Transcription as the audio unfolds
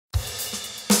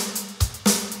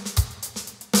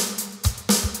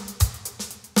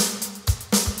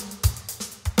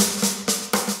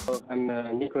I'm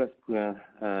Nicolas Poulin,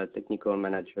 Technical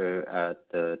Manager at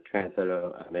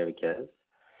Translator Americas.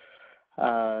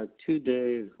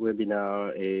 Today's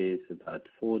webinar is about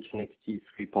Forge NXT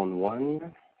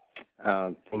 3.1.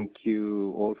 Thank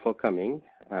you all for coming.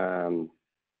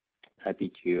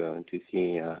 Happy to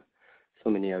see so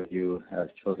many of you have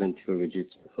chosen to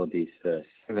register for this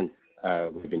seventh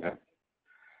webinar.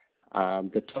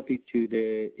 The topic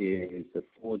today is the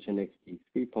Forge NXT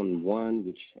 3.1,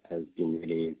 which has been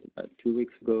released about 2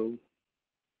 weeks ago.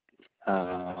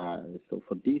 So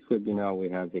for this webinar, we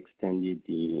have extended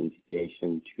the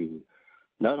invitation to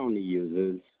not only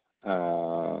users,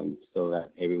 so that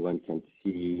everyone can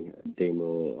see a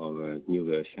demo of a new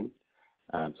version.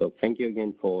 So thank you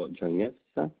again for joining us.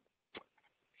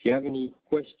 If you have any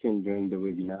questions during the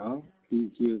webinar,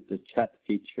 please use the chat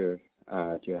feature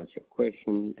to ask your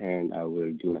question, and I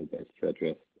will do my best to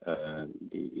address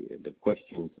the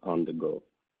questions on the go.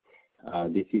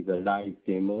 This is a live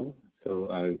demo, so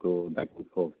I'll go back and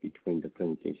forth between the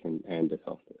presentation and the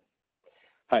software.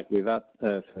 All right, without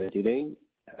further delay,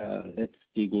 let's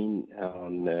dig in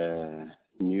on the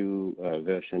new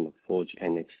version of Forge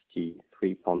NXT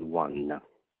 3.1 now.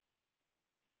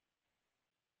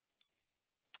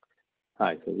 All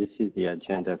right, so this is the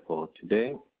agenda for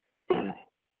today.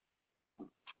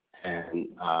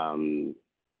 And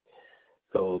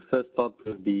so first part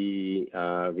will be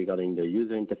regarding the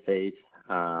user interface,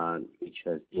 which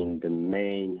has been the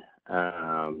main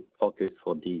focus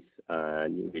for this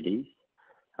new release.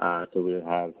 So we'll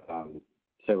have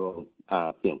several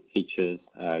features,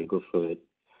 go through it,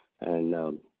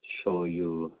 and show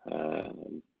you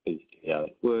basically how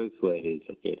it works, where it is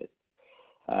located.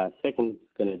 Second,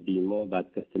 it's going to be more about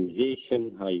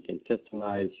customization, how you can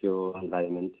customize your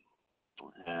environment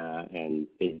and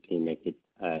basically make it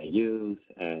use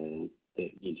and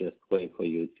the easiest way for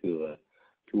you to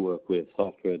work with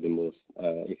software the most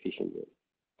efficient way.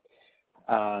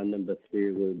 Number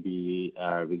 3 will be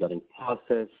regarding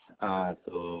process.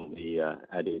 So we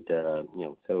added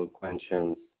several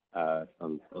questions,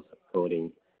 some process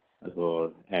coding as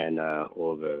well, and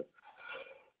over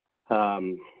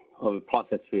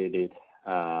process-related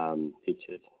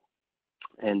features.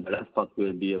 And the last part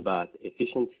will be about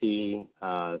efficiency.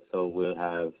 So we'll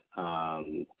have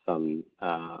some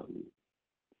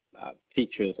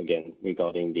features again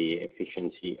regarding the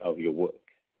efficiency of your work.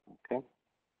 Okay.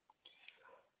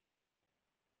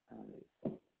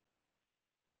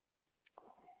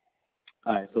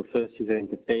 All right. So first, user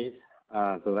interface.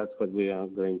 So that's what we are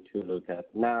going to look at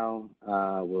now.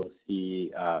 We'll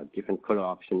see different color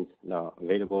options now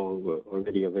available. We're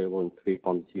already available in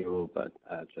 3.0, but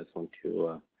I just want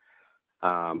to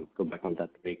go back on that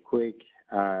very quick.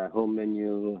 Home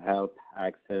menu, help,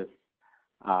 access,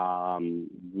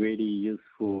 really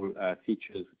useful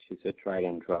features, which is a drag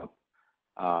and drop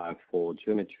for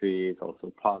geometries,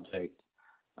 also projects.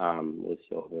 We'll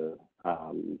see other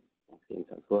things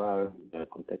as well, the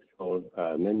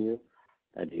contextual menu.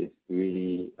 That is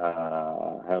really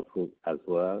helpful as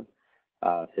well.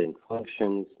 Setting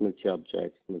functions,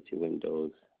 multi-objects,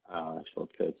 multi-windows,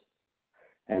 shortcuts,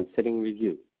 and setting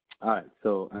review. All right,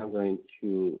 so I'm going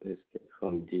to escape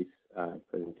from this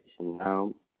presentation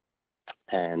now,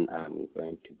 and I'm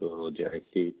going to go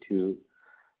directly to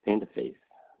the interface.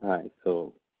 All right,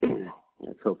 so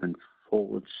let's open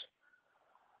Forge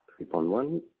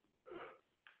 3.1.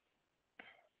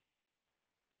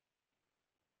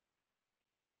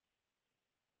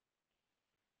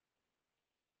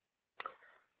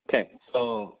 Okay,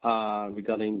 so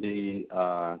regarding the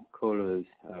colors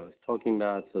I was talking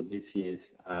about, so this is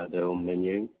the home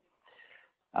menu.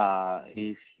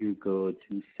 If you go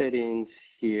to settings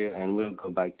here, and we'll go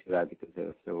back to that because there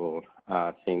are several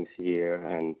things here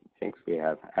and things we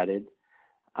have added.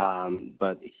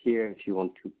 But here, if you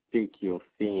want to pick your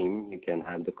theme, you can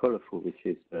have the colorful, which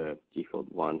is the default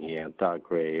one here, dark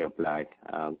gray or black.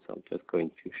 So I'm just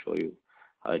going to show you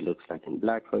how it looks like in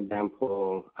black, for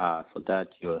example. For that,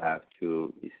 you'll have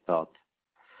to restart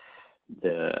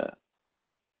the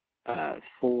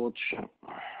Forge.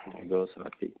 There you go, so I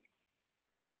think.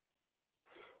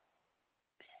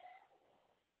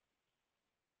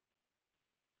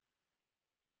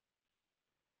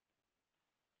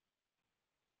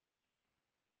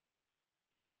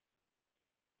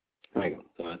 There you go,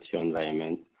 so that's your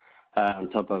environment.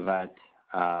 On top of that,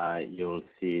 you'll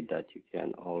see that you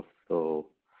can also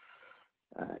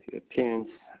your appearance,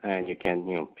 and you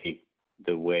can pick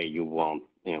the way you want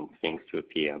things to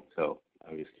appear. So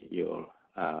obviously you'll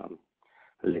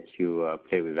let you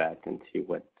play with that and see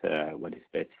what is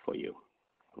best for you.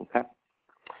 Okay.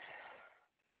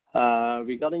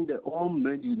 Regarding the home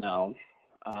menu now,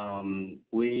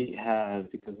 we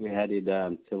have, because we added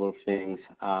several things,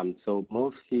 so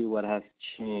mostly what has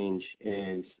changed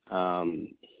is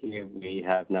here we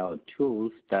have now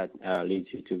tools that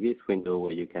leads you to this window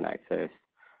where you can access.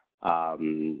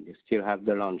 You still have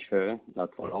the launcher,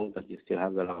 not for long, but you still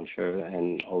have the launcher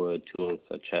and other tools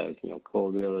such as,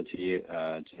 code reality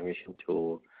generation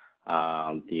tool,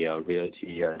 the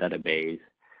reality database,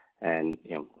 and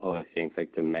other things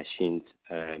like the machines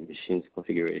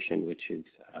configuration, which is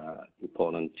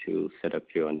important to set up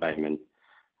your environment.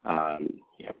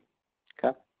 Yeah.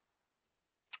 Okay.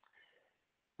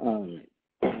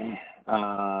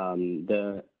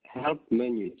 The help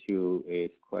menu too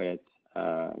is quite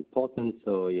important.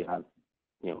 So you have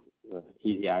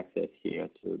easy access here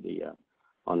to the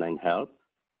online help,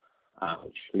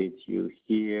 which leads you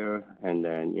here, and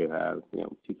then you have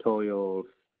tutorials.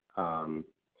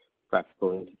 Graphical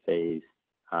interface,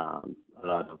 a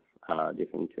lot of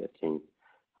different interesting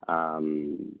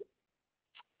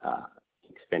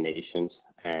explanations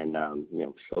and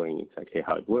showing exactly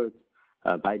how it works.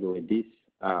 By the way, this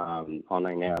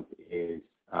online app is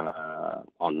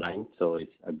online, so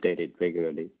it's updated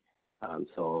regularly.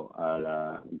 So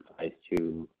I'll advise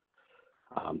to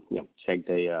check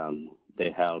the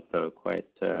help quite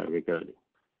regularly.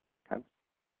 Okay.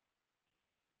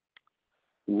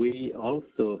 We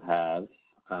also have,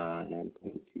 and I'm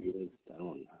going to use that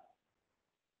one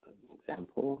as an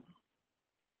example.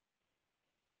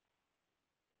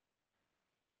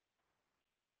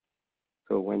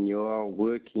 So when you're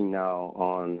working now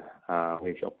on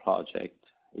with your project,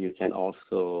 you can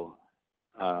also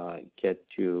get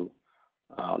to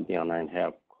the online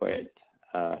help quite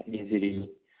easily.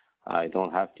 I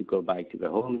don't have to go back to the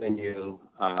home menu.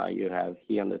 You have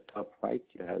here on the top right,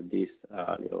 you have this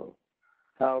little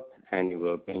help, and it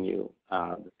will bring you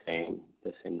the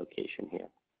same location here.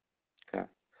 Okay.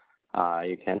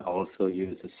 You can also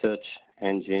use a search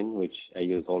engine, which I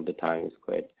use all the time. It's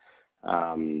quite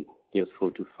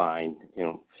useful to find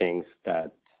things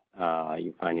that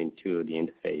you find into the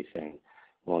interface and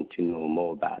want to know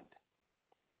more about.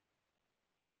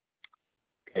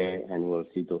 Okay, and we'll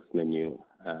see those menus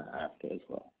after as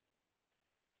well.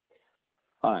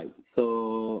 All right,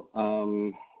 so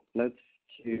let's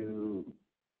do,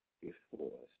 before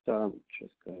I start, I'm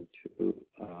just going to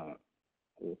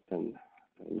open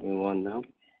a new one now.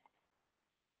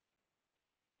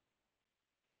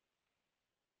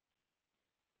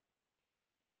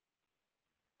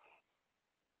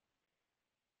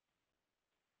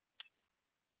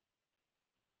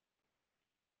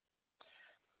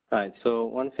 All right, so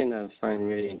one thing I find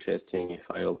really interesting, if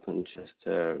I open just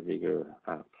a bigger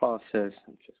process,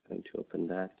 I'm just going to open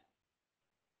that.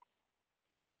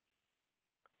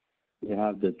 You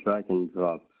have the drag and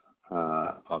drop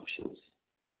options.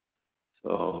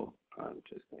 So I'm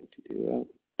just going to do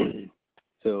that.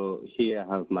 So here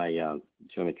I have my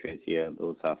geometries here.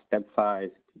 Those are step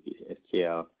files,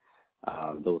 STL.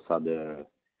 Those are the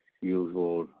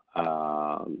usual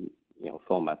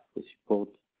formats we support.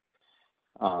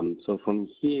 So from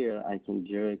here, I can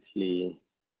directly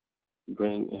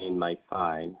bring in my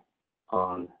file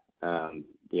on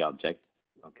the object,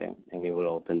 okay, and it will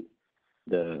open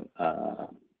the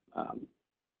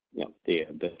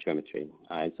the geometry.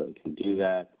 All right, so I can do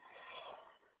that,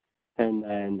 and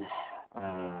then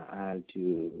I'll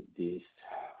do this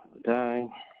die.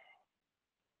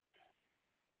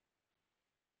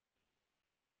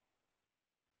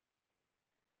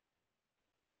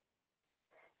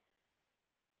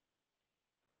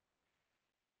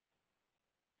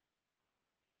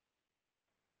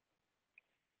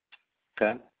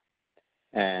 Okay,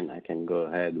 and I can go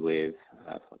ahead with,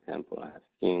 for example, I have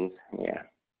skins here.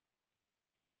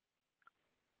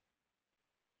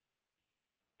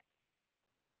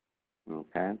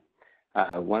 Okay,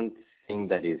 one thing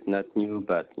that is not new,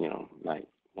 but like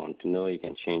want to know, you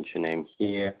can change your name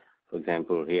here. For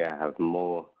example, here I have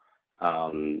more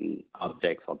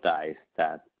objects or dice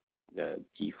that the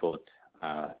default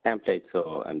template.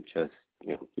 So I'm just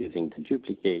using the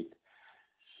duplicate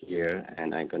here,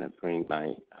 and I'm gonna bring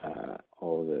my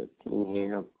all the thing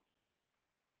here.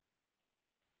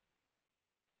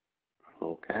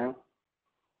 Okay,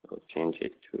 so change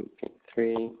it to pin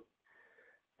 3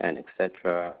 and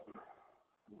etc.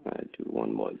 I'll do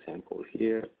one more example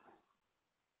here.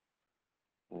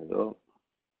 There we go.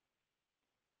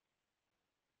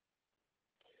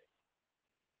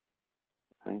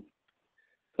 Okay.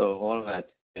 So all that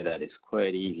is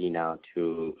quite easy now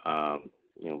to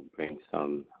bring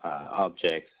some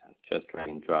objects, just drag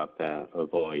and drop,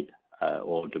 avoid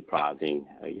all the browsing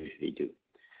I usually do.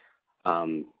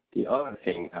 The other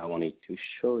thing I wanted to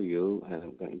show you, and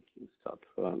I'm going to start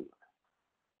from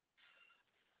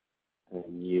a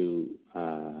new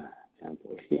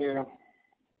example here,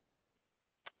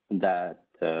 that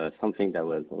something that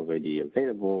was already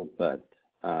available, but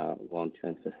want to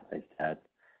emphasize that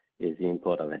is the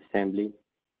import of assembly.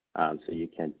 So you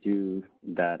can do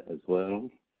that as well.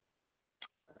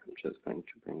 I'm just going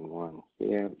to bring one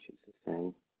here, which is the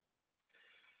same.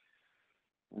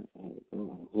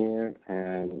 Go here,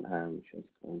 and I'm just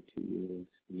going to use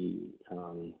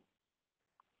the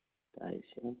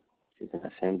dice here, which is an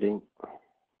assembly.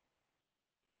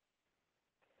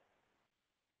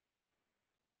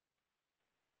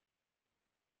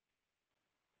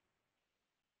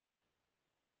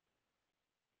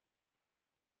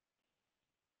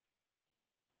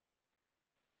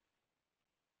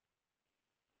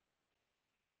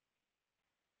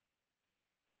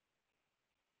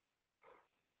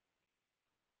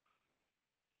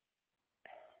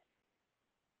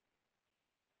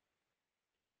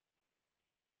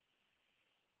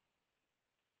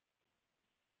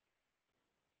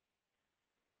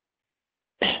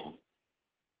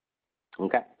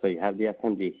 Okay, so you have the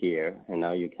assembly here, and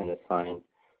now you can assign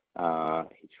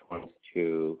each one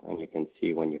to, and you can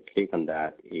see when you click on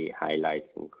that, it highlights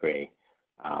in gray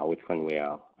which one we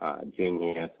are doing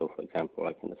here. So for example,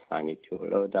 I can assign it to a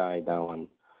low die,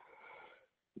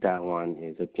 that one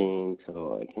is a pink,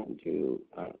 so I can do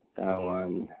that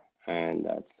one, and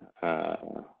that's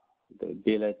the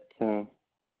billet,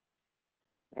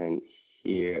 and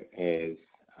here is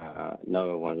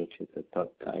another one, which is the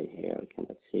top die here, I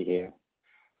cannot see here.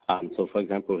 So for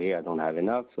example, here I don't have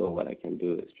enough, so what I can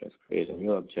do is just create a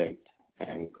new object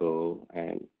and go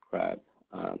and grab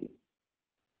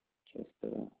just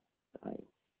the die.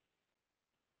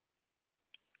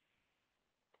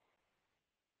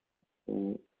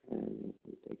 And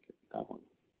take that one.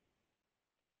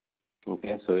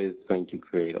 Okay, so it's going to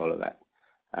create all of that.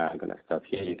 I'm going to stop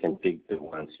here. You can pick the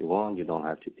ones you want. You don't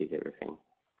have to pick everything.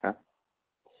 Okay?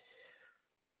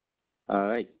 All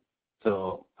right.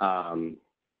 So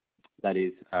that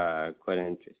is quite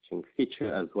an interesting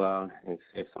feature as well, and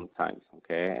save some time.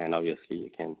 Okay, and obviously you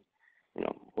can,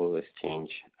 always change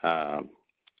the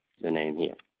name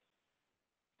here.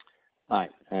 All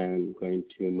right, I'm going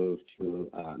to move to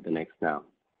the next now.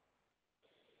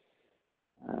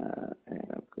 And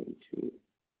I'm going to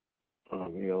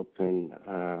reopen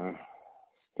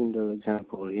Spindle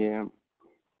example here.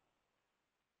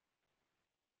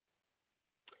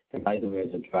 And by the way,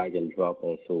 the drag and drop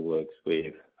also works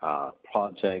with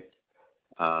project,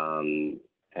 and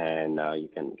you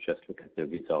can just look at the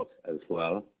results as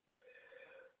well.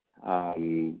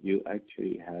 You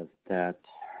actually have that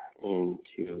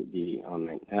into the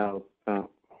online help,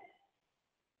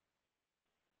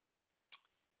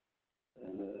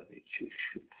 which you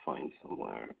should find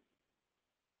somewhere.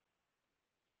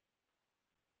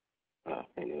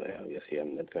 Anyway, obviously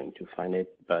I'm not going to find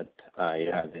it, but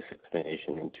you have this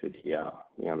explanation into the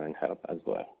online help as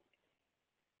well.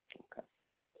 Okay.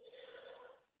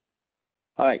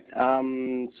 All right.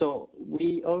 So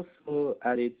we also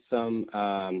added some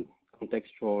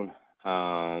contextual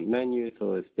menu.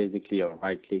 So it's basically a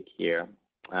right click here.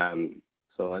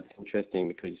 So that's interesting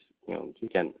because you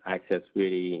can access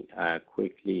really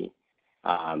quickly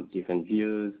different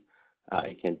views.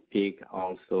 You can pick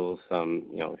also some,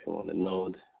 if you want a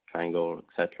node, triangle,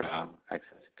 etc.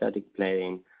 Access static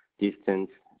plane, distance.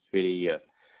 It's really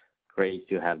great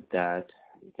to have that.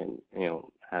 You can,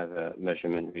 have a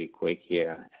measurement really quick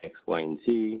here, X, Y, and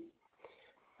Z.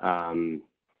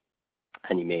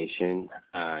 Animation.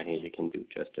 Here you can do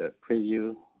just a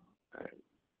preview.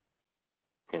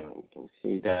 You can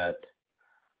see that.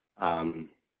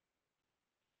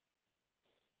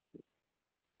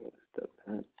 Stop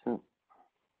that.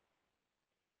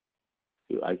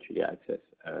 You actually access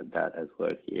that as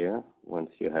well here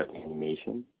once you have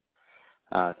animation.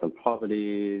 Some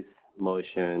properties,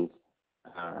 motions,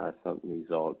 some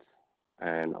results,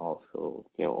 and also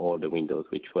all the windows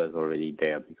which was already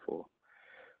there before.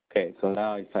 Okay, so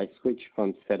now if I switch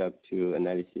from setup to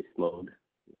analysis mode,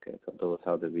 okay, so those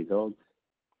are the results.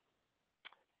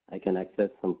 I can access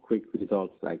some quick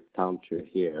results like temperature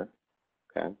here.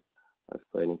 Okay, that's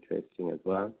quite interesting as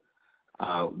well.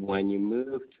 When you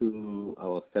move to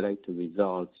or select the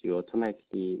results, you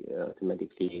automatically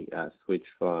switch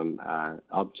from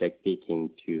object picking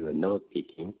to node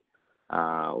picking,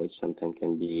 which sometimes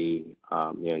can be,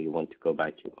 you want to go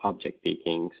back to object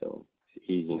picking. So it's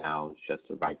easy now, it's just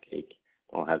a right click.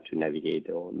 Don't have to navigate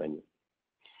the whole menu.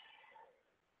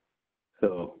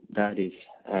 So that is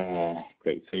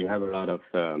great. So you have a lot of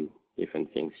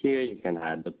different things here. You can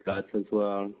add the plots as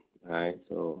well, right?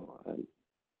 So I'm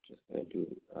just going to do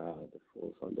the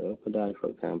force on the upper die, for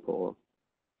example.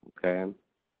 Okay.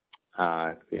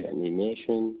 Create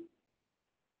animation.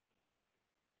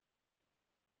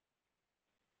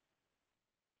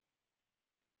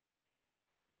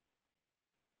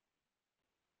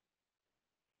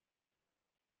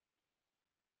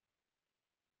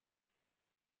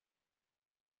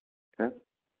 Okay.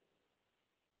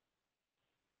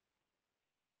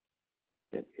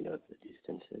 Get rid of the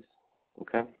distances.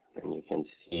 Okay. And you can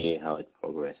see how it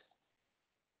progresses.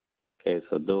 Okay,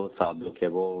 so those are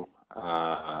lookable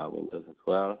windows as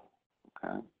well.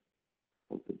 Okay.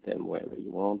 You put them wherever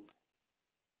you want.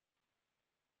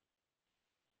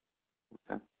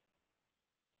 Okay.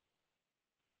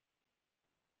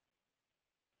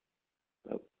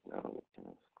 Oh, now we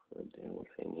can scroll the whole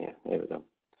thing here. There we go.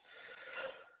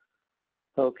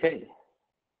 Okay.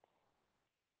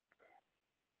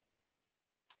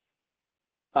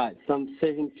 All right, some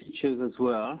saving features as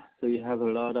well. So you have a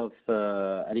lot of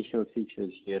additional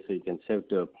features here. So you can save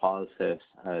the process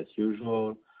as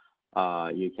usual.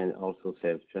 You can also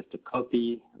save just a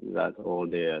copy. That's all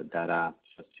the data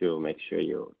just to make sure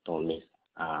you don't miss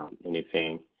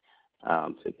anything.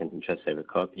 So you can just save a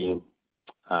copy.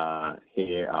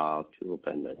 Here to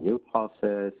open the new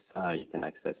process, you can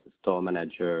access the store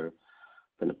manager,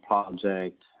 open a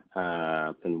project,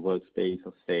 open workspace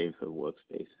or save a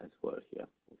workspace as well here.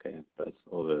 Okay, plus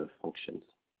other functions.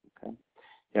 Okay,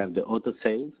 you have the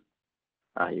autosave.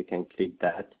 You can click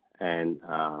that and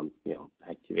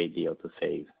activate the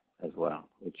autosave as well,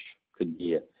 which could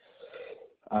be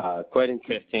quite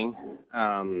interesting.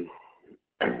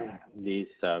 This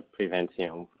prevents,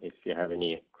 if you have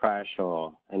any crash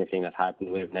or anything that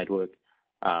happened with network,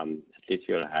 at least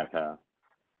you'll have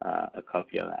a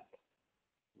copy of that.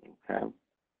 Okay.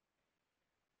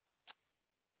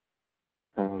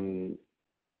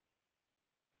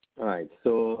 All right,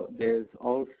 so there's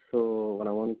also what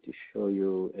I wanted to show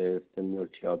you is the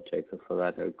multi-object. So for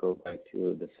that, I'll go back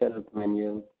to the setup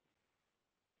menu.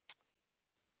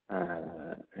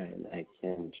 And I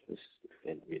can just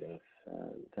get rid of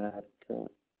that.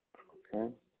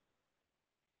 Okay.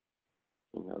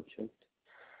 An object.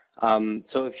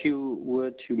 So if you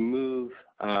were to move,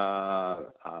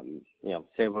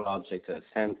 several objects at the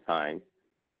same time,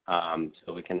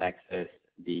 so we can access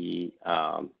the,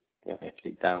 I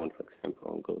click down, for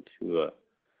example, and go to,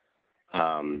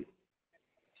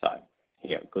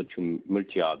 go to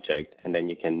multi-object, and then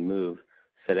you can move,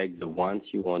 select the ones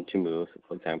you want to move. So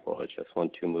for example, I just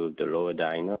want to move the lower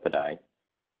die and upper die,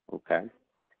 okay?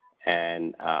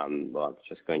 And, I'm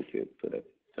just going to put a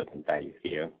certain value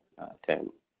here,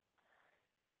 10.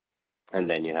 And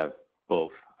then you have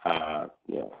both,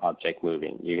 object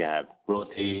moving. You have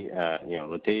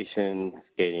rotation,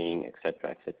 scaling, etc.,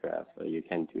 etc. So you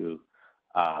can do,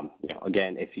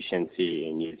 again, efficiency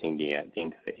in using the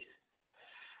interface.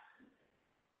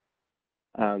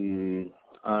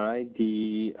 All right,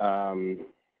 the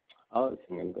other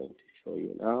thing I'm going to show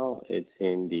you now, it's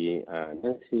in the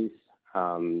analysis,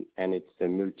 and it's a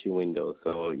multi-window.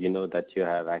 So you know that you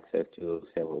have access to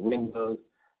several windows.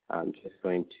 I'm just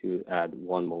going to add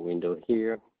one more window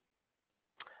here.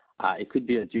 It could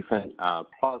be a different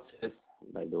process.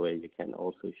 By the way, you can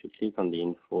also, if you click on the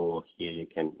info here, you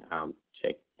can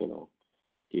check,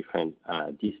 different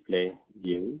display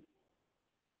views.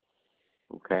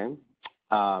 Okay.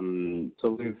 So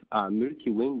with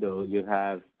multi-window, you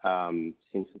have,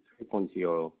 since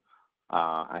 3.0,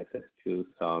 access to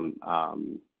some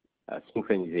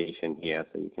synchronization here.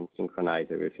 So you can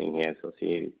synchronize everything here. So see,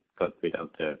 it got rid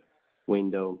of the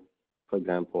window. For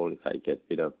example, if I get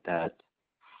rid of that,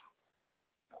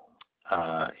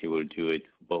 it will do it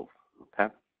both, okay?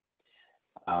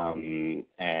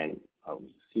 And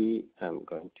see, I'm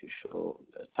going to show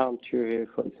the time here,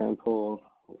 for example,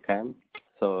 okay?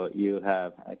 So you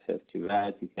have access to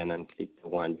that. You can unclick the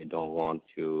one you don't want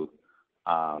to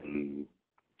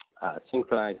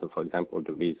synchronize. So for example,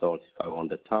 the results, if I want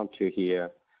the time here,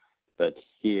 but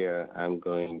here I'm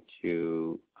going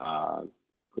to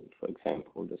put, for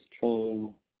example, the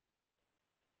string,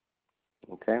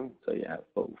 okay? So you have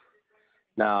both.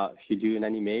 Now, if you do an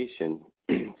animation,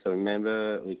 so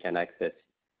remember, we can access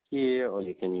here, or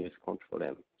you can use Control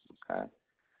M, okay?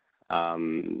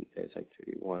 There's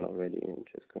actually one already. I'm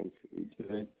just going to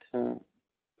redo it.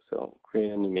 So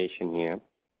create animation here.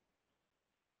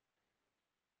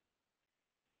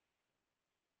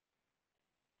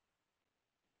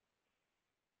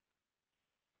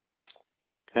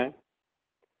 Okay.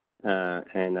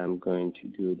 And I'm going to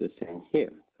do the same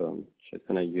here. So I'm just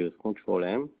going to use Control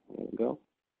M. There we go.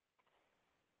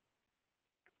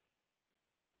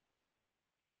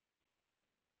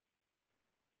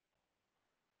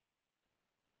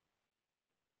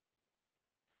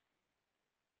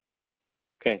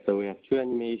 Okay, so we have two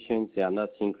animations. They are not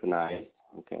synchronized.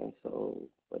 Okay, so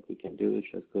what we can do is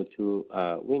just go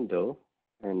to Window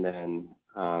and then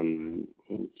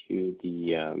into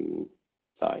the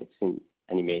sorry, it's in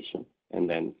animation, and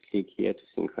then click here to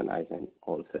synchronize, and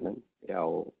all of a sudden they are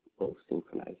all both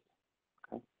synchronized.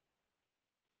 Okay.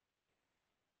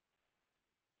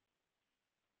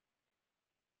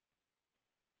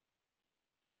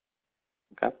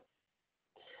 Okay.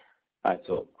 All right,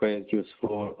 so quite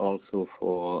useful also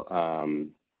for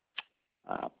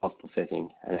post-processing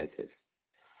analysis.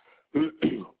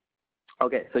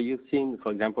 Okay, so you've seen,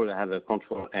 for example, I have a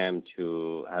Control M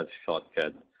to have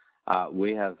shortcut.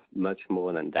 We have much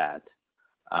more than that.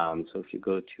 So if you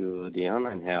go to the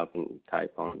online help and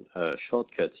type on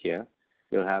shortcuts here,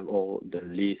 you'll have all the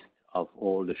list of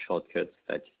all the shortcuts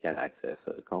that you can access.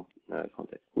 So the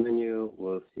context menu,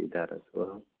 we'll see that as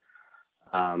well.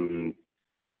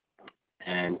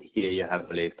 And here you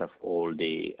have a list of all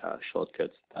the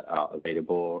shortcuts that are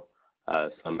available,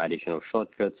 some additional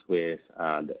shortcuts with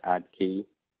the add key.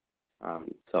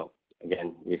 So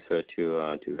again, refer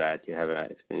to that. You have an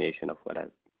explanation of what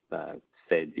I've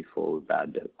said before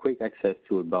about the quick access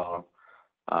toolbar.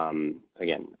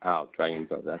 Again, drag and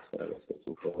drop, that's what I was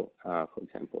looking for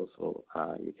example. So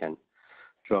you can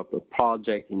drop a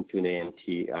project into the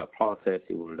empty process.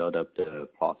 It will load up the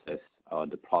process or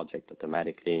the project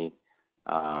automatically.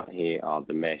 Here are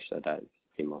the mesh that I've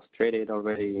demonstrated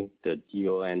already. The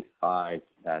DON file,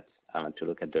 that's to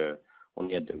look at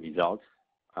only at the results.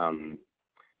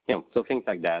 So things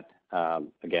like that.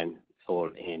 Again, it's all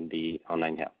in the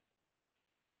online help.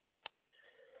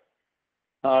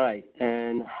 All right,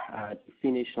 and to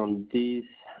finish on this,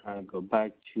 go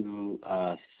back to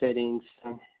settings.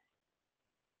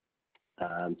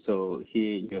 So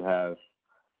here you have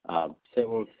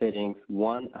several settings.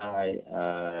 One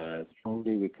I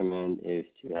strongly recommend is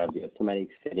to have the automatic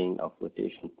setting of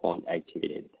rotation point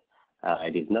activated.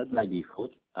 It is not by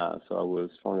default, so I will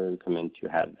strongly recommend to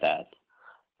have that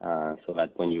so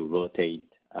that when you rotate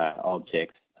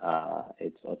objects,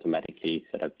 it's automatically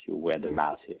set up to where the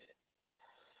mouse is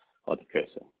or the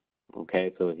cursor.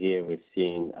 Okay, so here we're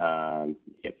seeing the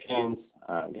appearance.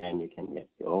 Again, you can make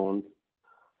your own.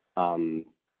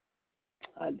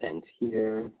 Then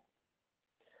here,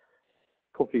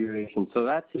 configuration. So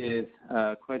that is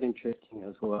quite interesting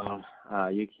as well.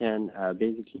 You can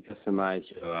basically customize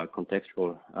your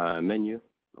contextual menu.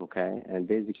 Okay, and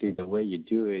basically the way you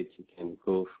do it, you can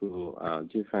go through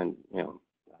different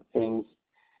things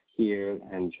here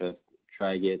and just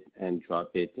drag it and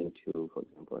drop it into, for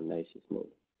example, analysis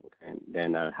mode. Okay, and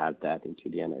then I'll have that into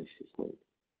the analysis mode.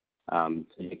 So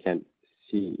you can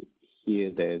see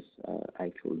here there's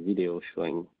actual video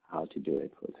showing how to do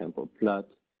it. For example, plot,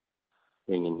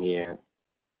 bring in here,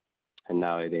 and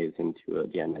now it is into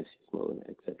the analysis mode,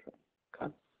 etc.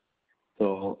 Okay.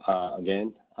 So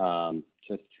again,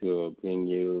 just to bring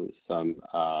you some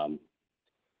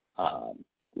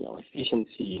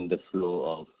efficiency in the flow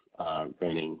of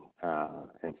running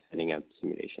and setting up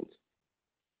simulations.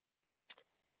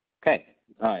 Okay,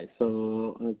 all right,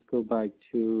 so let's go back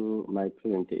to my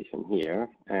presentation here,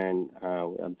 and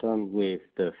we are done with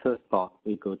the first part.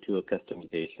 We go to a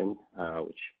customization,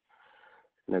 which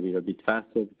is going to be a bit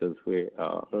faster because we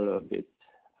are a little bit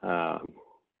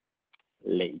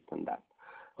late on that.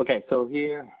 Okay, so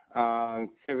here,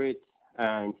 favorite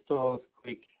installs,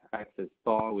 quick access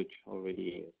bar, which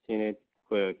already seen it,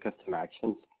 for custom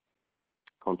actions,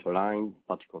 control line,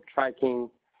 particle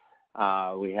tracking.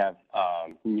 We have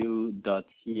new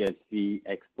 .csv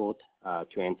export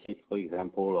to NC, for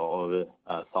example, or other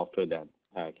software that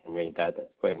can read that.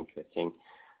 That's quite interesting.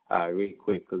 Really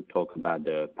quick, we'll talk about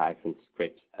the Python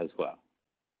scripts as well.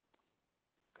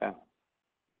 Okay.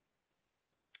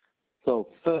 So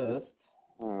first,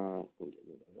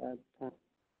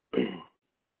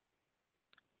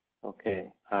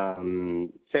 okay,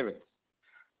 favorites.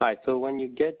 All right, so when you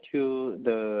get to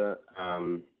the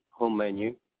home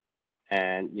menu,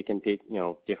 and you can pick,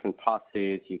 different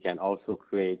processes. You can also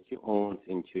create your own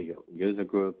into your user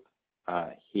group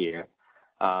here.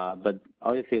 But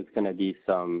obviously, it's going to be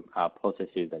some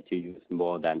processes that you use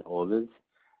more than others.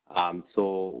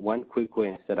 So one quick way,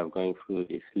 instead of going through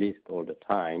this list all the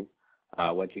time,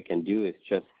 what you can do is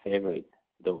just favorite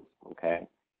those, okay?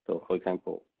 So for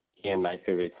example, here in my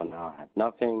favorite for now, I have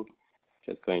nothing.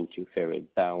 Just going to favorite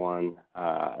that one,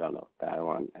 that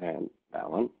one and that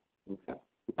one. Okay.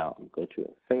 Now go to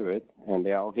favorite, and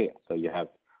they're all here. So you have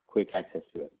quick access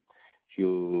to it. If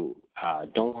you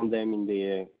don't want them in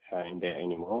there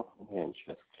anymore, and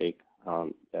just click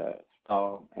on the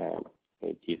star, and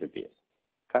it disappears.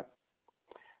 Okay.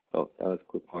 So that was a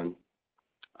quick one.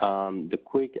 The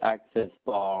quick access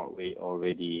bar, we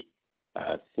already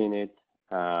seen it.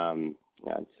 And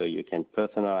so you can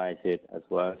personalize it as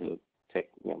well to take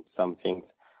some things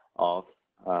off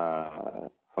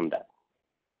from that.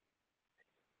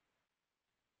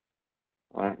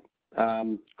 All right.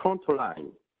 Control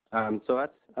line. So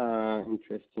that's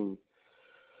interesting.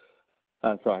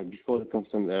 Sorry, before the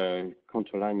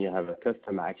control line, you have a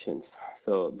custom actions.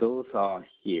 So those are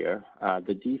here.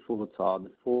 The defaults are the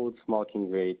defaults, marking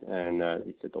rate, and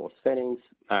listed all settings.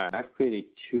 I've created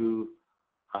two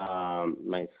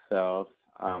myself.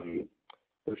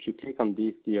 So if you click on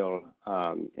this little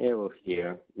arrow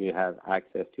here, you have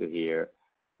access to here,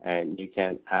 and you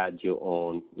can add your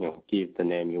own, give the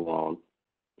name you want,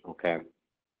 okay,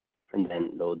 and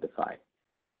then load the file.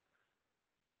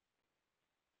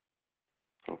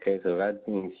 Okay, so that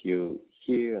means you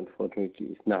here, unfortunately,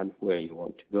 is not where you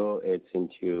want to go. It's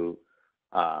into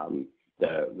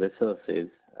the resources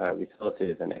and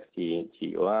NXT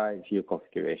GUI view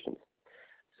configurations.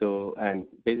 So, and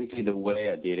basically the way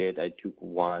I did it, I took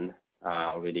one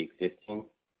already existing.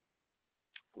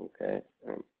 Okay,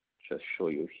 and just show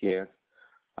you here,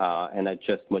 and I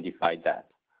just modified that.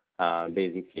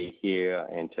 Basically here,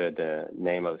 I enter the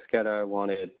name of the scatter I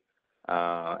wanted,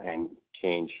 and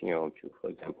change, to, for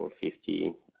example,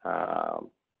 50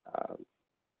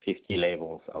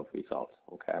 labels of results.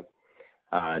 Okay,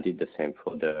 I did the same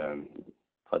for the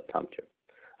counter.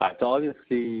 So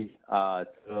obviously, it's a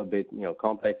little bit,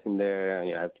 complex in there, and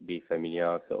you have to be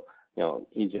familiar. So,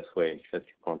 easiest way is just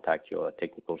to contact your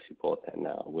technical support, and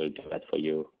we'll do that for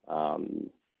you.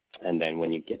 And then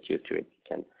when you get used to it,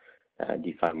 you can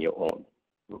define your own.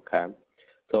 Okay.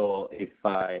 So if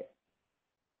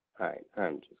all right,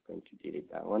 I'm just going to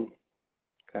delete that one.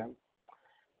 Okay.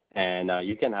 And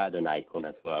you can add an icon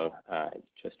as well.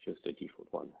 Just choose the default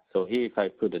one. So here, if I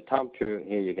put the temperature,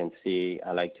 here you can see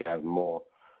I like to have more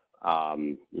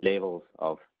labels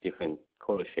of different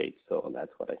color shades. So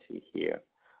that's what I see here.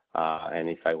 And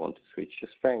if I want to switch to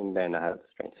strain, then I have the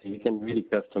strain. So you can really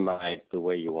customize the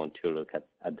way you want to look at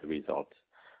the results.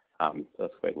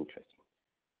 That's quite interesting.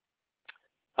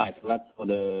 All right, so that's for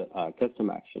the custom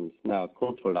actions. Now,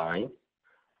 control line.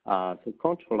 So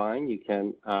control line, you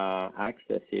can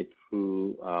access it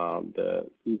through the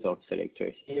result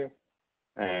selector here.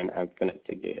 And I'm going to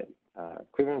take the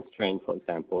equivalent strain, for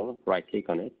example, right-click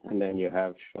on it, and then you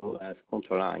have show as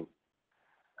control line.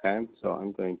 Okay, so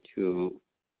I'm going to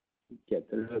get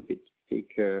a little bit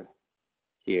bigger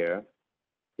here,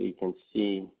 so you can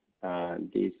see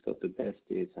this. So the best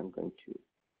is I'm going to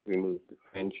remove the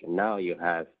French, and now you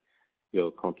have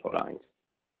your control lines.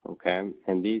 Okay,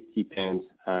 and this depends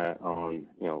on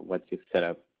what you set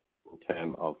up in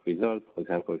terms of results. For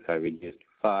example, if I reduce to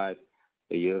 5,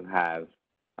 so you have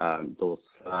those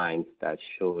lines that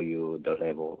show you the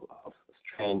level of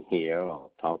strain here or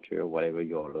temperature, whatever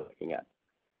you're looking at.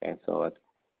 And so that's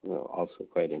also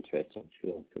quite interesting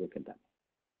to look at that.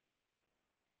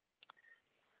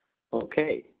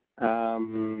 Okay,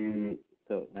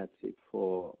 so that's it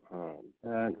for that.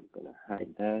 I'm going to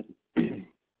hide that.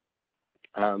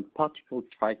 Particle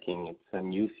tracking, it's a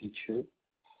new feature.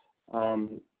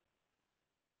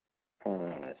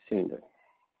 Cylinder.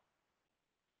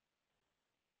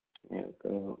 There we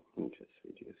go. I'm just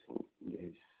reducing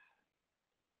this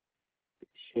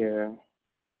here.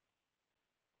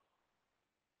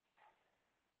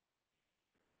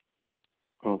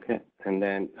 Okay, and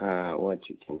then what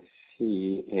you can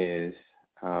see is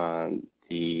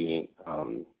the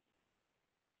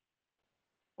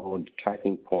all the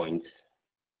tracking points.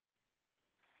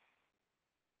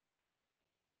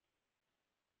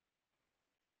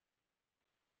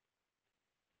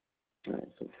 All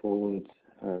right, so forwards,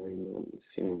 remove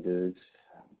cylinders.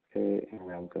 Okay,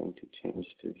 and I'm going to change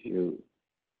the view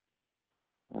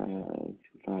to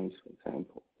lines, for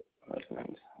example.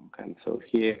 Lines. Okay, so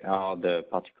here are the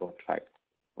particle tracks.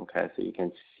 Okay, so you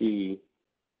can see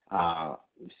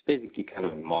it's basically kind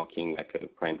of marking like a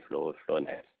current flow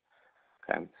net.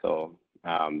 Okay, so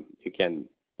you can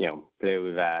play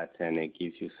with that, and it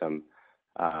gives you some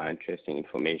interesting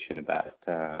information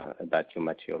about your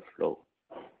material flow.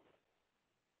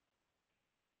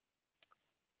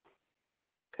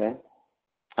 Okay,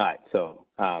 all right. So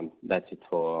that's it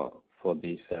for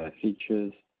these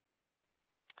features.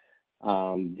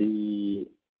 The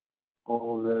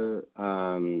other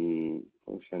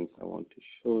functions I want to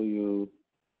show you,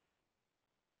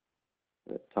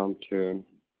 the temperature,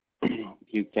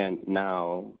 you can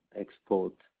now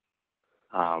export,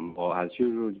 or as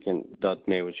usual, you can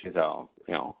 .me, which is our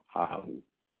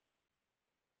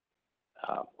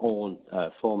own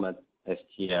format,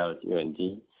 STL,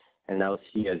 UND, and now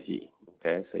CSV.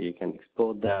 Okay, so you can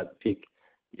export that, pick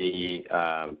the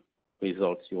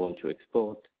results you want to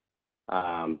export,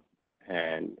 and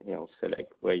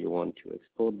select where you want to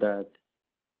export that.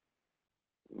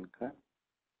 Okay.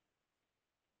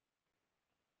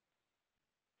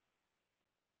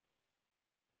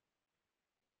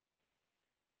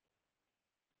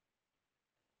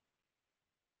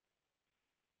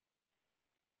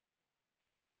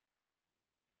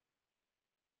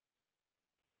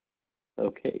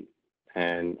 Okay,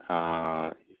 and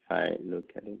if I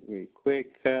look at it really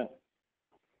quick, yeah,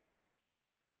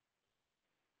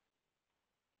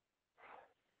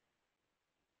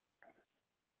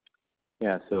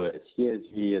 so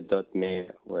CSV.may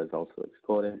was also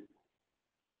exported.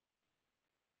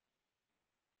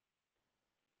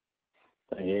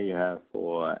 So here you have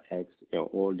for X,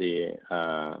 all the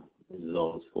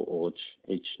results for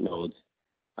each node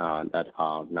that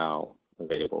are now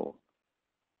available.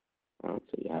 So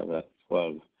you have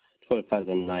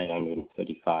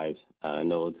 12,935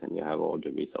 nodes, and you have all the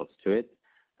results to it,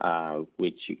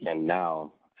 which you can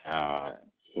now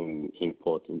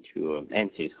import into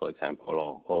ANSYS, for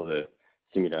example, or other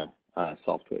similar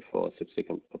software for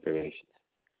subsequent operations.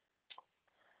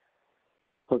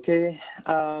 Okay,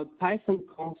 Python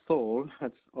console,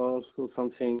 that's also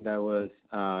something that was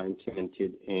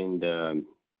implemented in the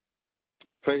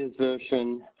previous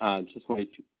version. Just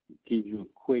wanted to give you a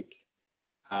quick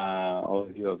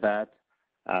overview of that.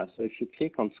 So if you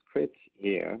click on scripts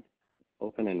here,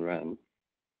 open and run,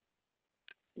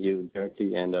 you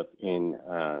directly end up in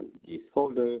this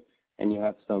folder, and you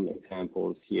have some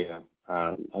examples here.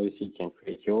 Obviously, you can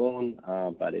create your own,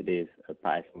 but it is a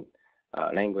Python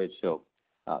language, so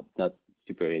not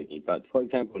super easy. But for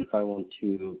example, if I want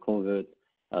to convert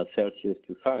Celsius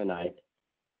to Fahrenheit,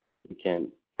 you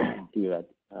can do that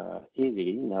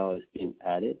easily. Now it's been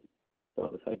added. So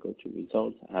if I go to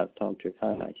results, I have time to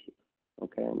Fahrenheit here.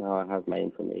 Okay, now I have my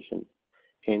information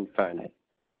in Fahrenheit.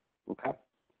 Okay,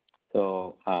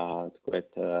 so it's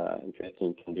quite interesting.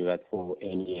 You can do that for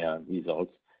any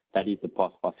results. That is the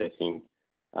post-processing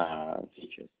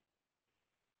features.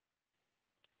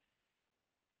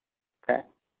 Okay,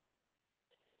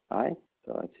 all right,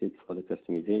 so that's it for the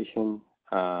customization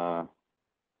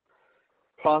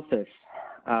process.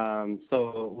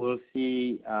 So we'll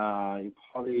see, you're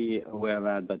probably aware of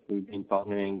that, but we've been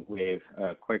partnering with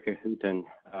Quaker Houghton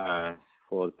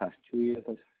for the past 2 years,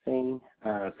 I think.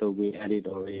 So we added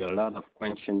already a lot of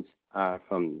questions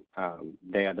from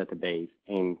their database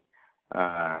in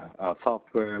our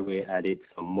software. We added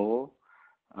some more.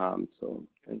 So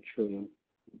I'm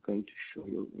going to show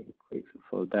you really quick. So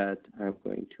for that, I'm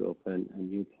going to open a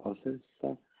new process,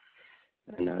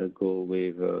 and I'll go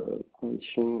with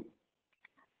question.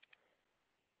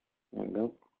 There we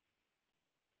go.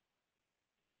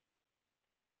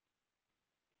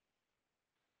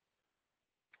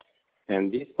 And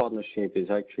this partnership is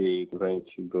actually going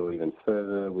to go even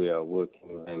further. We are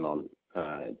working with them on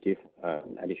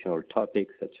additional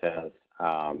topics such as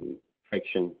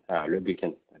friction,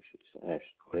 lubricant, I should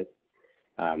call it.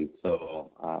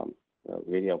 So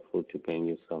really helpful to bring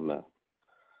you some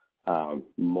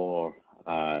more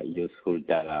useful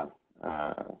data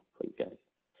for you guys.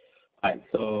 All right,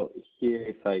 so here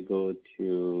if I go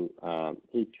to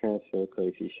heat transfer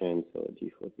coefficient, so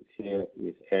default is here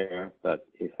with air, but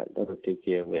if I double click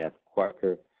here, we have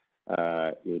Quaker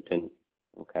Houghton,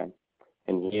 okay?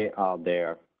 And here are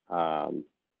their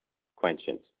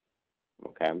questions,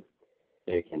 okay?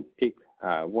 So you can pick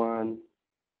one.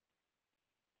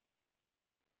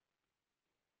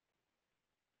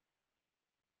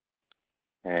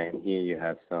 And here you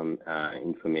have some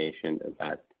information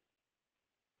about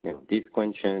this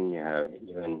question. You have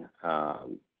even a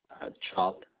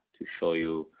chart to show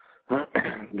you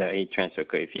the heat transfer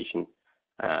coefficient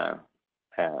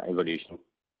evolution.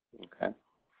 Okay,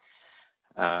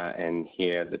 and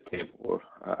here the table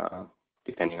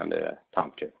depending on the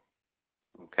temperature.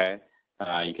 Okay,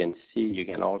 you can see you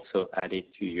can also add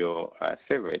it to your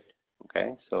favorite.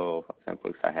 Okay, so for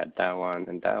example, if I had that one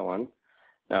and that one,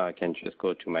 now I can just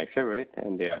go to my favorite,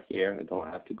 and they are here. I don't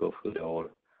have to go through the whole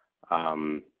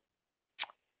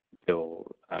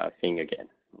thing again.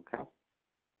 Okay.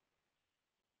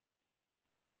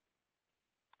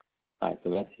 All right, so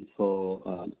that's it for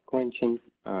the questions.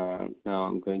 Now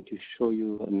I'm going to show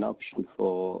you an option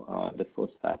for the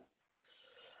phosphat.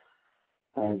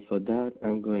 And for that,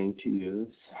 I'm going to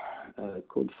use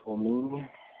code forming.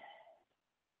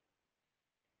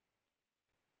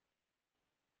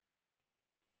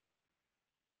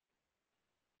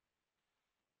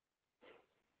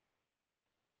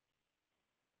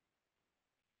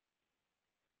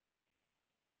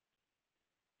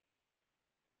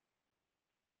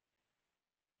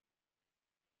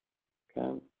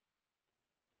 Okay.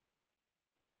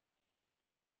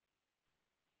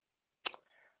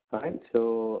 All right.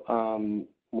 So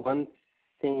one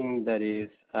thing that is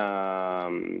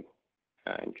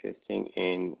interesting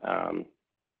in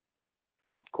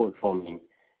code forming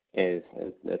is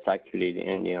that's actually the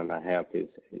Indian I have is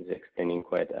explaining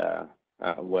quite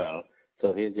well.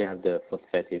 So here you have the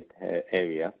phosphated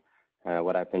area.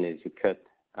 What happened is you cut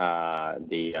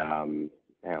the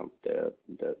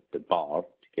bar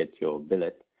to get your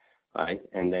billet, right?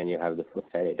 And then you have the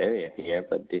phosphated area here,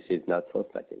 but this is not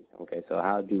phosphated. Okay, so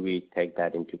how do we take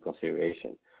that into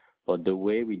consideration? Well, the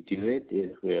way we do it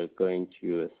is we're going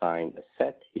to assign a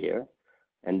set here,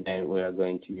 and then we are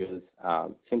going to use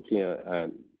simply a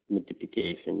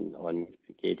multiplication or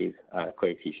multiplicative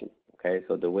coefficient. Okay,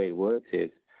 so the way it works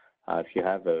is if you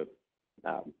have a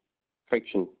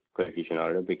friction coefficient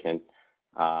or lubricant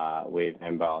with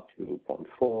m bar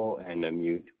 2.4 and a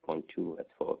mu 2.2,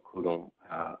 that's for Coulomb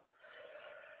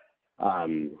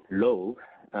log,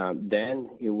 then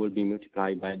it will be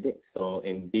multiplied by this. So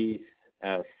in this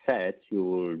set, you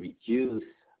will reduce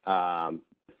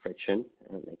friction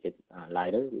and make it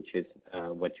lighter, which is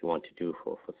what you want to do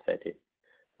for phosphatic.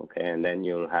 Okay, and then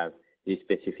you'll have this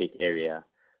specific area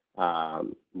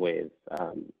with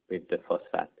the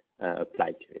phosphate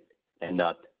applied to it, and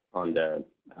not on the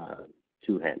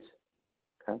two hands.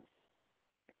 Okay,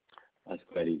 that's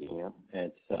quite easy. Yeah,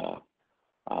 it's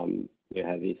you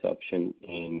have this option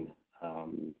in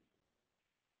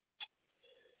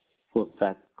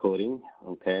phosphate coating.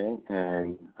 Okay,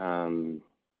 and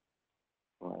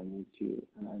well, I need to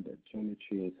add the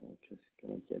geometry, so I'm just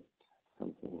gonna get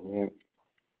something here.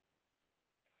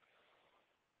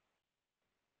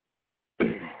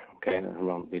 Okay, I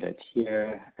run billet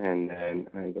here, and then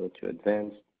I go to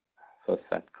advanced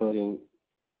phosphate coating,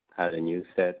 add a new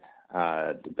set.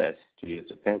 The best to use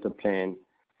the pentaplane.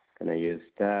 Gonna use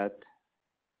that.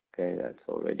 Okay, that's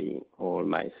already all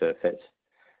my surface,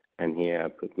 and here I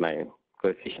put my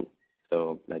coefficient.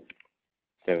 So like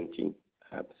 17%,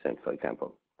 for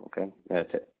example. Okay,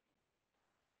 that's it.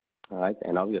 All right,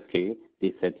 and obviously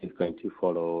this set is going to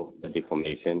follow the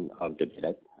deformation of the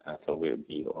billet, so we'll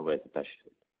be always attached to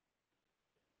it.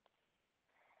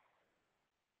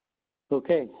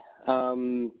 Okay,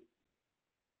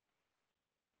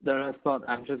 the last part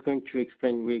I'm just going to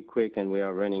explain real quick, and we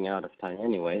are running out of time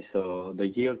anyway. So the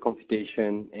yield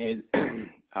computation is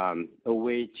a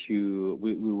way to,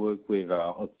 we work with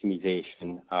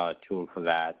optimization tool for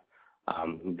that.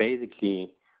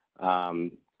 Basically,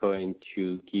 going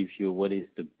to give you what is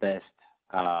the best,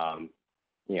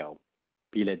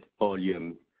 billet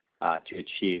volume to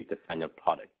achieve the final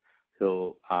product.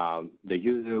 So the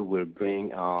user will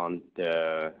bring on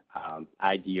the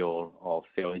ideal or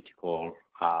theoretical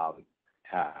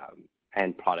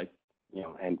end product,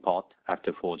 end part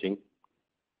after forging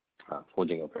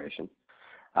operation.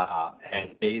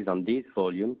 And based on this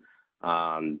volume,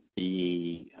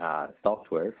 the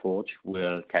software Forge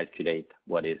will calculate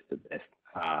what is the best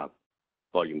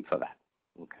volume for that.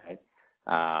 Okay.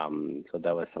 So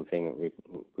that was something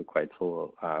required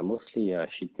for mostly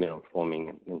sheet metal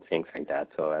forming and things like that.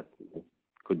 So that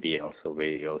could be also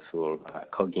very useful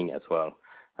cogging as well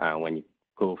when you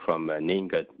go from an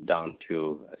ingot down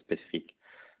to a specific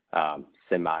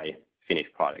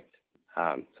semi-finished product.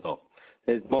 So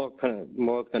there's more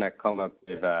gonna come up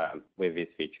with this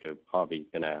feature. Probably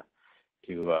gonna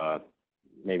do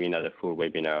maybe not a full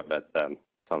webinar, but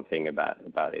something about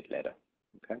it later.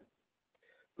 Okay.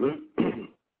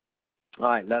 All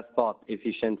right, last part,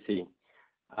 efficiency.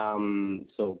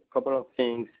 So a couple of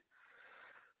things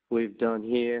we've done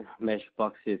here: mesh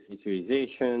boxes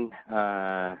visualization,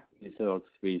 results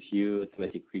review,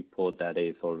 automatic report that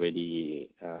is already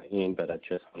in, but I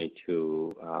just wanted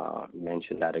to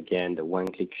mention that again. The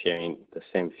one-click sharing, the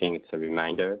same thing, it's a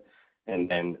reminder. And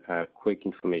then quick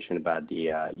information about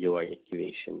the UI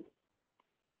activation.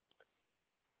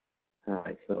 All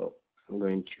right, so I'm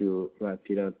going to wrap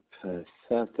it up as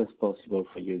fast as possible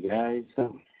for you guys.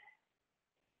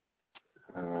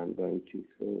 I'm going to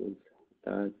close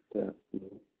that.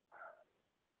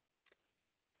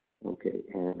 Okay,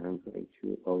 and I'm going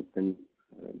to open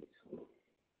this one.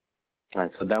 All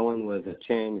right, so that one was a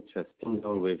chain. It's just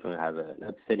spindle. We're going to have an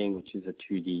upsetting, which is a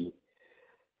 2D.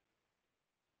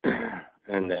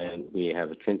 And then we have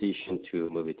a transition to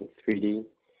move it in 3D.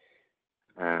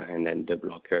 And then the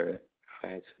blocker. All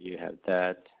right, so you have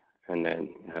that. And then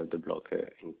you have the blocker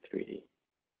in 3D.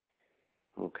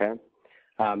 Okay.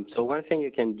 So one thing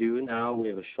you can do now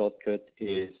with a shortcut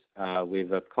is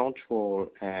with a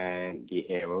control and the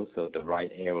arrow, so the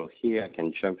right arrow here, I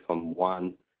can jump from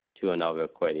 1 to another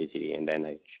quite easily, and then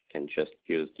I can just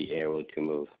use the arrow to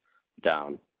move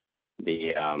down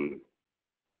the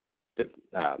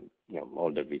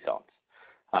all the results.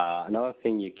 Another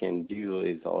thing you can do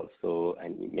is also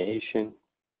animation.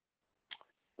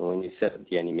 So when you set up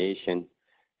the animation,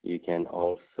 you can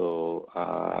also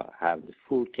have the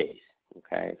full case.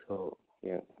 Okay, so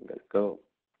here I'm going to go.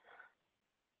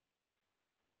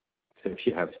 So if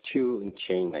you have two in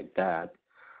chain like that,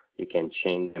 you can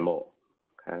chain them all.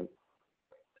 Okay,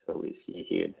 so we see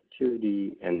here the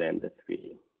 2D and then the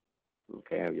 3D.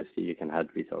 Okay, obviously you can add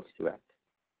results to that.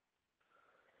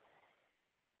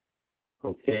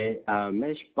 Okay,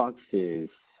 mesh boxes.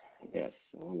 Yes,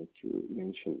 I wanted to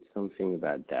mention something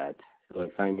about that. So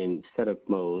if I'm in setup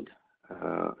mode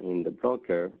in the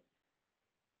broker,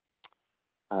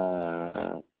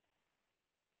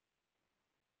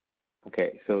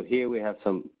 okay, so here we have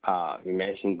some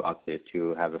remeshing boxes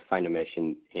to have a final mesh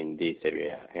in this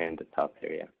area and the top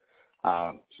area.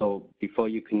 So before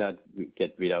you could not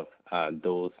get rid of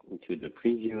those into the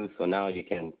preview, so now you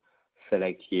can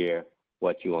select here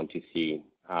what you want to see.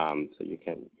 So you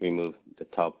can remove the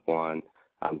top one.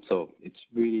 So it's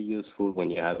really useful when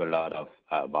you have a lot of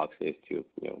boxes to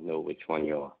know which one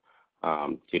you're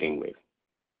dealing with.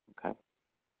 Okay.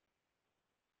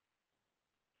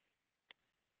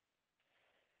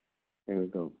 There we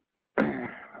go.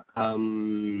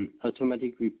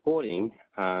 Automatic reporting.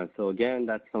 So again,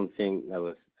 that's something that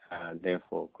was there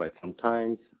for quite some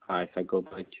time. If I go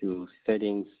back to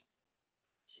settings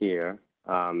here,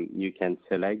 you can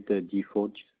select the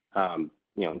default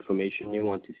information you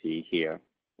want to see here.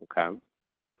 Okay.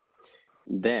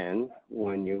 Then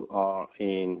when you are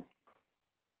in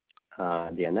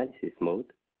the analysis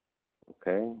mode,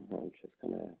 okay, I'm just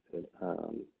gonna put a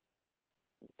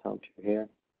counter here.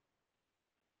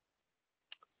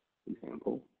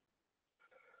 Example.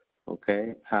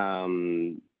 Okay,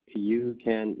 you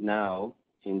can now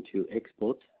into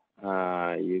export.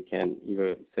 You can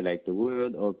either select the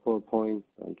Word or PowerPoint.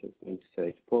 So I'm just going to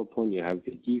select PowerPoint. You have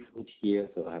the default here,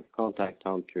 so I have contact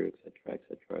counter, etc.,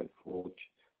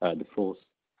 the force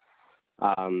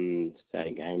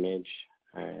static image,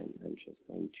 and I'm just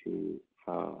going to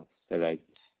select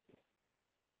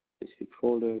specific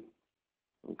folder.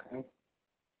 Okay,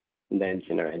 and then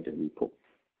generate the report.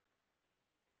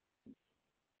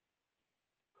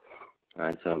 All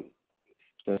right, so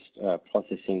just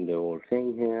processing the whole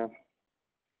thing here.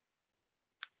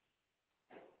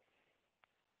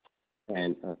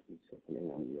 And it's opening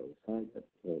on the other side, but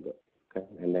there we go. Okay,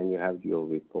 and then you have your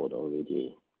report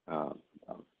already,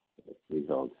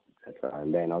 results, etc.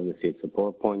 And then obviously it's a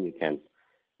PowerPoint. You can,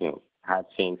 add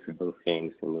things, remove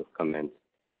things, remove comments,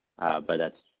 but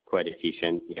that's quite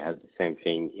efficient. You have the same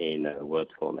thing in a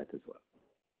Word format as well.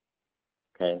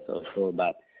 Okay, so it's all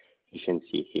about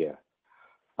efficiency here.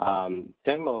 In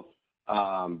terms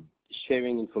of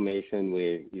sharing information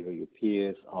with either your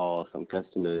peers or some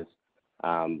customers,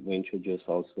 we introduced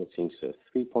also since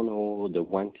 3.0 the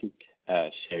one-click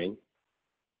sharing.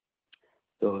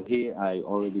 So here I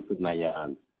already put my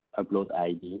upload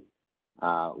ID,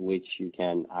 which you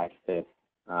can access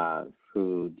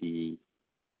through the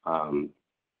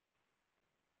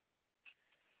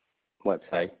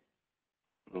website.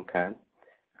 Okay.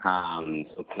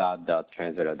 So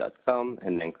cloud.translator.com,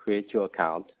 and then create your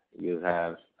account. You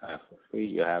have for free.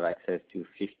 You have access to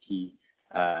 50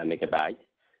 megabytes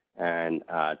and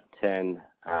 10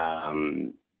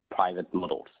 private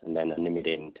models, and then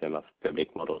unlimited in terms of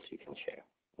public models you can share.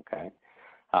 Okay.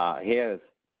 Here's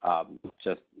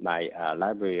just my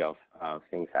library of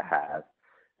things I have,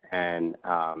 and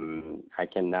I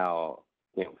can now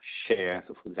share.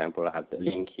 So, for example, I have the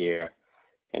link here.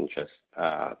 And just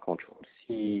Control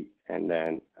C, and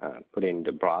then put it in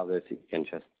the browser, so you can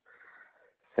just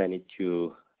send it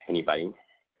to anybody.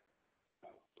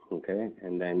 Okay,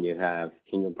 and then you have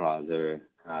in your browser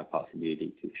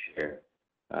possibility to share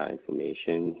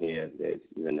information. Here, there's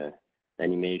even an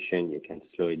animation. You can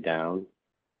slow it down.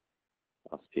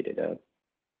 I'll speed it up.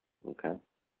 Okay.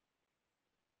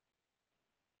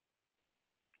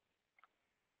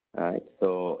 All right.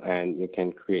 So, and you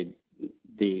can create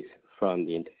these from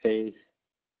the interface.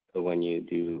 So when you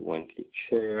do one-click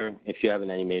share, if you have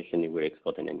an animation, it will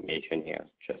export an animation here,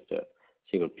 just a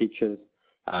single pictures.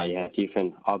 You have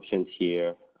different options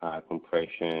here,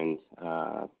 compressions,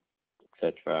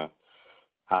 etc.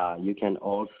 You can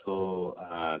also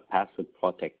password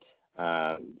protect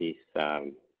this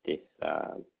thing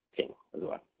as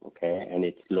well. Okay, and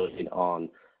it's loaded on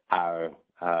our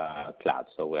cloud,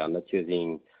 so we are not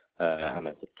using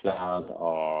Amazon Cloud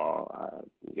or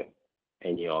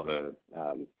any other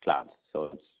clouds. So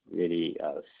it's really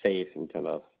safe in terms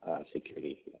of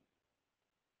security here.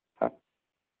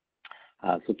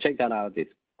 So check that out.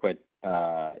 It's quite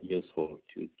useful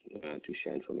to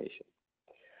share information.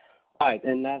 All right,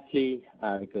 and lastly,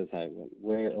 because I went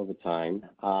way over time,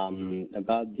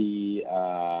 about the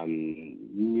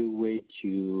new way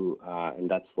to, and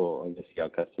that's for obviously our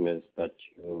customers, but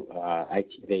to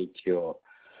activate your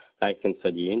license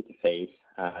for the interface.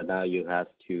 Now you have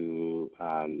to,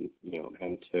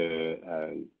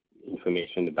 enter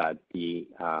information about the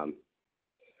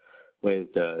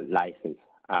with the license.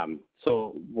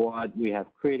 So what we have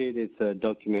created is a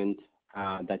document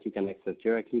that you can access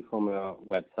directly from our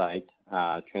website,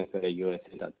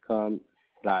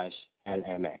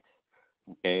 translaterusa.com/LMX.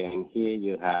 Okay, and here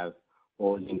you have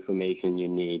all the information you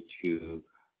need to,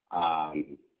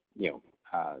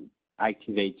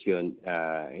 activate your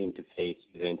interface,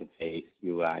 user interface,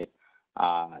 UI.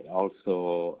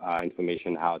 Also,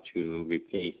 information how to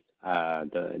replace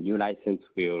the new license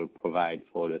we'll provide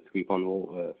for the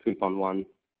 3.1.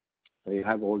 So you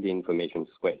have all the information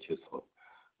quite useful.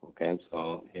 Okay,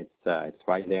 so it's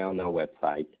right there on our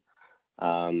website.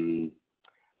 On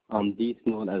this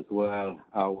note as well,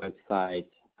 our website,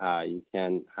 you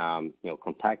can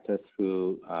contact us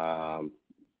through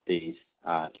this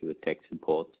to the tech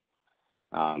support.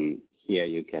 Here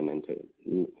you can enter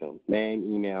name,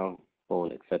 email,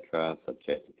 phone, etc.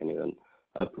 Subject. You can even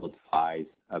upload files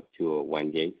up to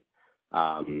 1 gig.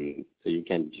 So you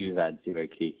can do that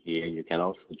directly here. You can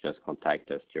also just contact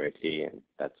us directly, and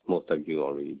that's most of you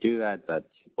already do that. But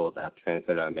support at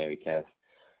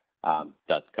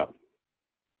translateramerica.com.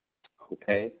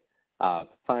 Okay.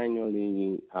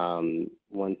 Finally,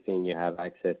 one thing you have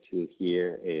access to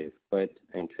here is quite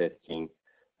interesting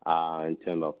in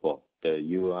terms of the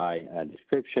UI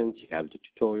descriptions. You have the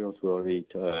tutorials we already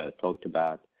talked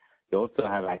about. You also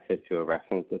have access to a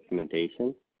reference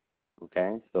documentation.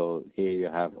 Okay, so here you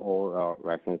have all our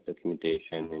reference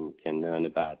documentation, and you can learn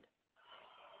about,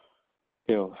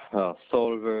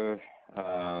 solver,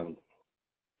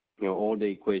 all the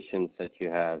equations that you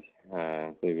have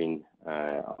within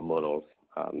our models.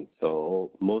 So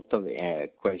most of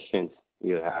the questions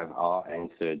you have are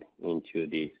answered into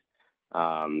this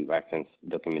reference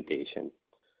documentation.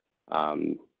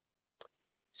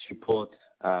 Support,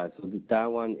 so that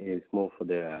one is more for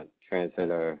the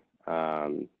translator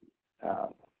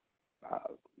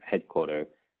headquarters,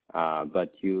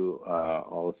 but you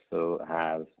also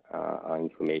have our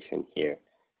information here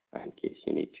in case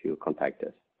you need to contact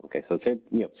us. Okay, so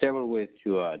several ways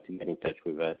to get in touch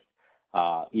with us.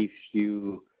 If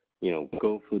you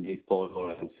go through this portal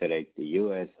and select the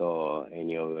U.S. or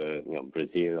any other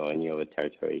Brazil or any other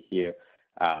territory here,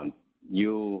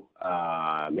 your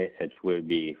message will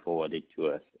be forwarded to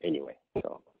us anyway.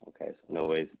 So okay, so no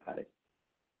worries about it.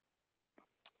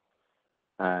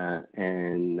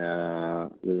 And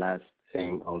last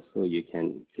thing, also you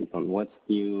can click on What's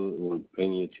New. It will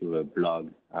bring you to a blog,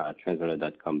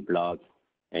 translator.com blog,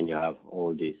 and you have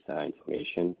all this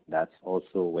information. That's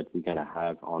also what we're gonna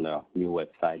have on our new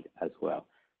website as well.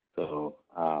 So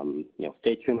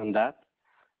stay tuned on that,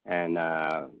 and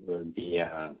we'll be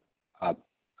up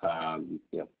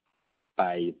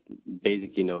by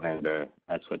basically November.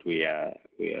 That's what we are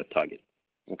targeting.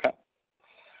 Okay.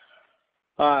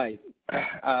 All right.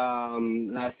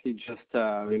 Lastly, just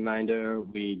a reminder,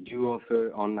 we do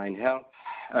offer online help,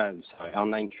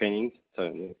 online trainings,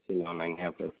 so it's in online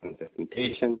help and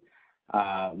documentation.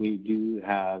 We do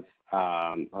have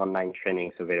online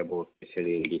trainings available,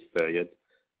 especially in this period.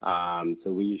 So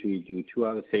we usually do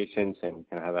 2-hour sessions, and we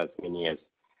can have as many as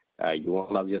you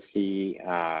want. Obviously,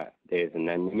 there's an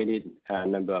unlimited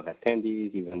number of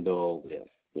attendees, even though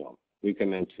we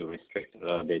recommend to restrict a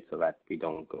little bit so that we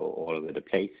don't go all over the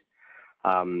place.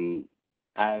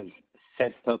 As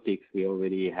set topics, we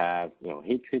already have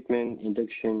heat treatment,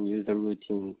 induction, user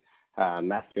routine,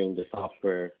 mastering the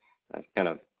software, kind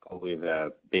of go with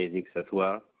basics as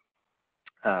well,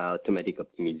 automatic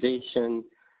optimization,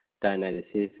 data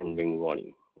analysis, and ring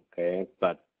warning. Okay,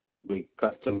 but we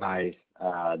customize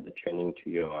the training to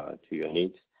your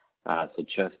needs. So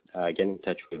just get in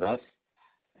touch with us,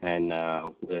 and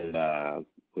we'll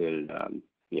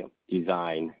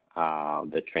design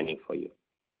the training for you.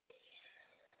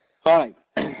 All right.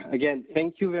 Again,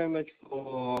 thank you very much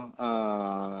for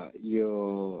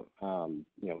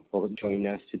for joining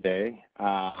us today.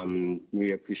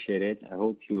 We appreciate it. I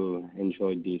hope you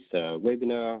enjoyed this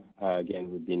webinar. Again,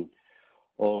 we've been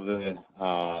over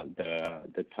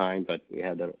the time, but we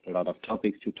had a lot of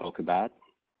topics to talk about.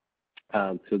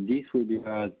 So this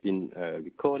webinar has been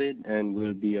recorded and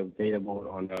will be available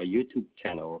on our YouTube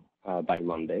channel by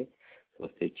Monday. So so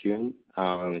stay tuned.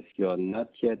 If you're not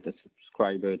yet a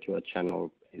subscriber to our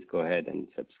channel, please go ahead and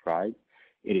subscribe.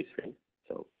 It is free,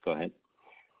 so go ahead.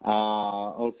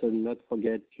 Also, not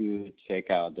forget to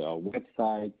check out our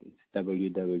website. It's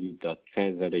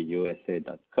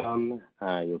www.translatorusa.com.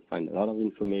 You'll find a lot of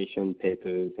information,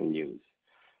 papers, and news.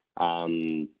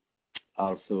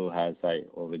 Also, as I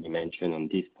already mentioned on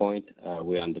this point,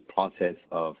 we're in the process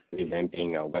of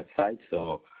revamping our website.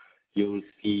 So you'll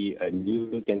see a new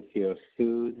look and feel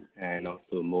soon, and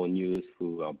also more news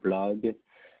through our blog,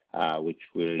 which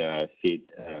will feed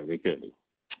regularly.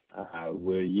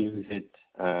 We'll use it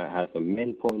as a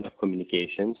main point of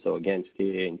communication. So again,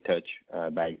 stay in touch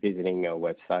by visiting our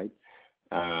website.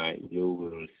 You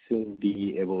will soon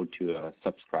be able to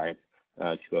subscribe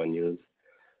to our news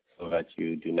so that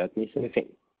you do not miss anything.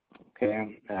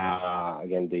 Okay.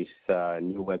 Again, this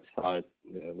new website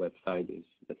is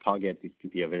the target is to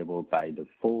be available by the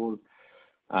fall,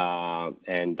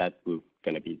 and that will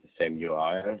going to be the same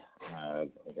URL.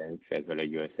 Again,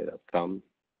 translatorusa.com.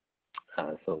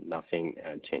 So nothing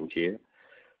changed here.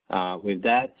 With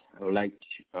that, I would like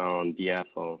to, on behalf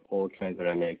of all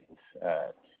Translator American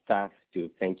staff, to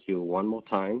thank you one more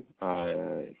time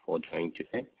for joining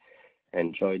today.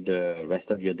 Enjoy the rest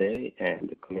of your day and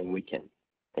the coming weekend.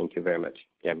 Thank you very much.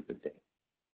 You have a good day.